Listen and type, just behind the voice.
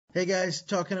Hey guys,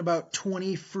 talking about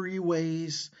 20 free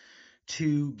ways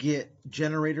to get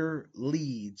generator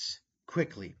leads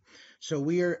quickly. So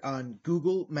we are on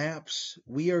Google Maps.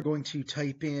 We are going to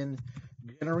type in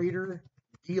generator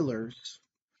dealers,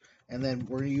 and then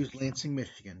we're going to use Lansing,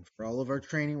 Michigan. For all of our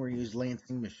training, we're going to use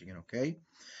Lansing, Michigan, okay?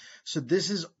 So this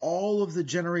is all of the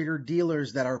generator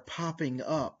dealers that are popping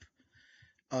up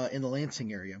in the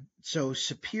Lansing area. So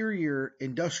Superior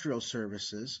Industrial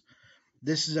Services,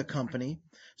 this is a company.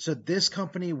 So this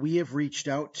company we have reached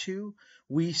out to.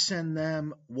 We send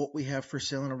them what we have for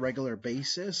sale on a regular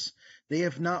basis. They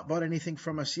have not bought anything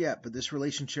from us yet, but this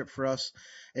relationship for us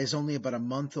is only about a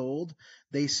month old.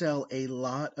 They sell a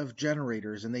lot of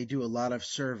generators and they do a lot of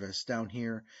service down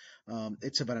here.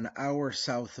 It's about an hour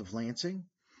south of Lansing.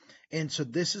 And so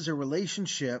this is a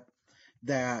relationship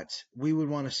that we would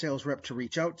want a sales rep to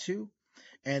reach out to.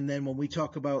 And then when we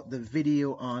talk about the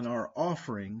video on our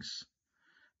offerings,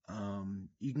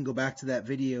 you can go back to that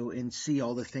video and see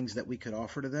all the things that we could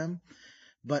offer to them.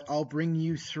 But I'll bring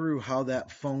you through how that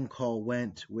phone call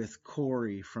went with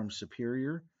Corey from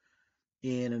Superior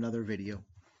in another video.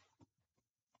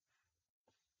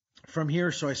 From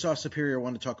here, so I saw Superior, I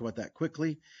want to talk about that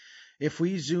quickly. If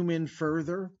we zoom in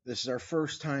further, this is our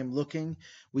first time looking.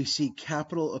 We see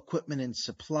capital equipment and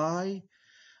supply.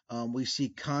 We see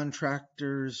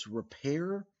contractors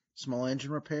repair, small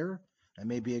engine repair. That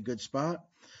may be a good spot.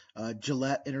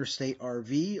 Gillette Interstate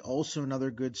RV, also another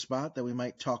good spot that we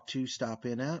might stop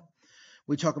in at.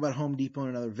 We talk about Home Depot in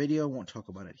another video, won't talk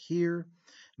about it here.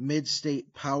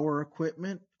 Mid-State Power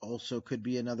Equipment, also could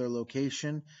be another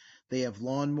location. They have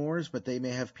lawnmowers, but they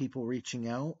may have people reaching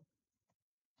out.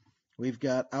 We've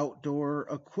got Outdoor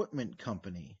Equipment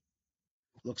Company.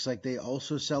 Looks like they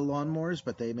also sell lawnmowers,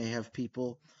 but they may have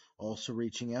people also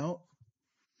reaching out.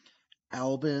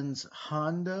 Albin's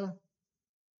Honda.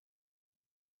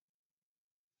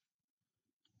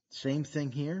 Same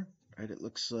thing here, right? It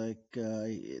looks like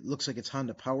it's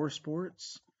Honda Power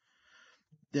Sports.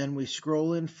 Then we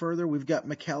scroll in further. We've got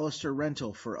McAllister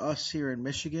Rental for us here in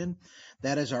Michigan.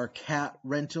 That is our cat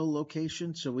rental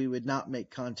location, so we would not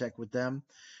make contact with them.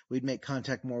 We'd make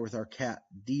contact more with our cat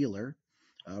dealer.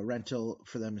 Rental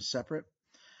for them is separate.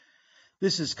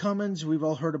 This is Cummins. We've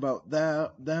all heard about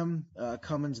them.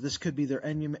 Cummins, this could be their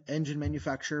engine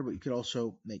manufacturer, but you could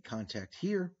also make contact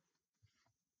here.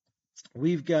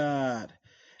 We've got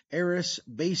Eris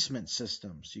Basement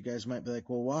Systems. You guys might be like,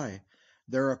 well, why?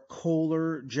 They're a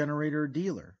Kohler generator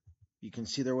dealer. You can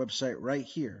see their website right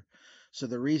here. So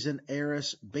the reason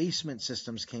Eris Basement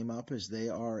Systems came up is they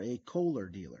are a Kohler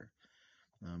dealer.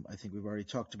 I think we've already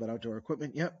talked about outdoor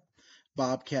equipment. Yep.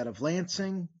 Bobcat of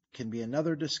Lansing can be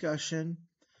another discussion.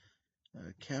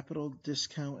 Capital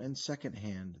Discount and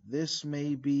Secondhand. This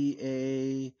may be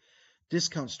a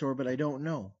discount store, but I don't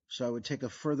know. So I would take a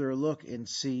further look and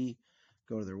see,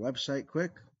 go to their website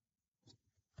quick.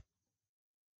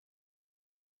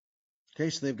 Okay,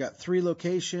 so they've got 3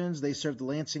 locations. They serve the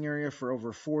Lansing area for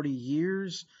over 40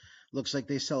 years. Looks like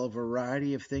they sell a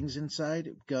variety of things inside,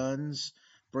 guns,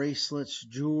 bracelets,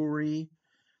 jewelry.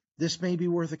 This may be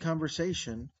worth a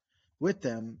conversation with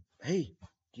them. Hey,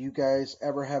 do you guys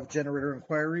ever have generator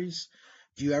inquiries?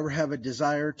 Do you ever have a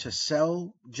desire to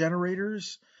sell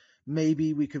generators?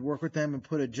 Maybe we could work with them and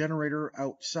put a generator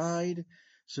outside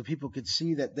so people could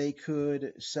see that they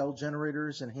could sell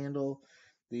generators and handle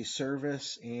the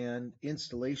service and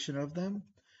installation of them.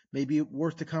 Maybe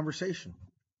worth the conversation.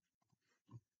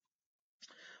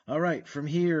 All right, from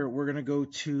here, we're going to go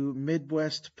to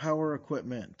Midwest Power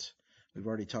Equipment. We've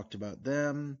already talked about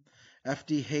them.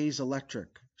 FD Hayes Electric.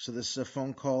 So this is a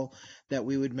phone call that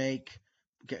we would make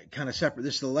kind of separate.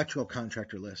 This is the electrical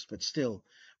contractor list, but still,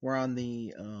 we're on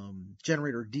the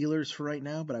generator dealers for right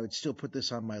now, but I would still put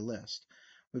this on my list.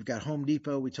 We've got Home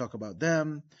Depot. We talk about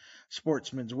them.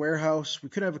 Sportsman's Warehouse. We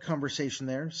could have a conversation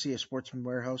there. See if Sportsman's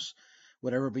Warehouse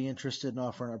would ever be interested in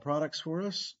offering our products for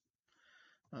us.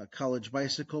 College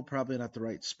Bicycle, probably not the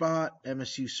right spot.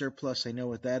 MSU Surplus, I know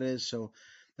what that is, so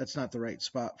that's not the right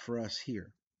spot for us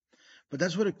here. But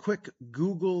that's what a quick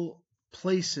Google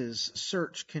Places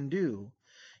search can do.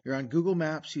 You're on Google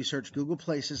Maps, you search Google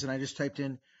Places, and I just typed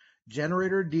in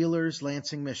generator dealers,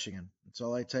 Lansing, Michigan. That's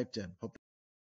all I typed in. Hope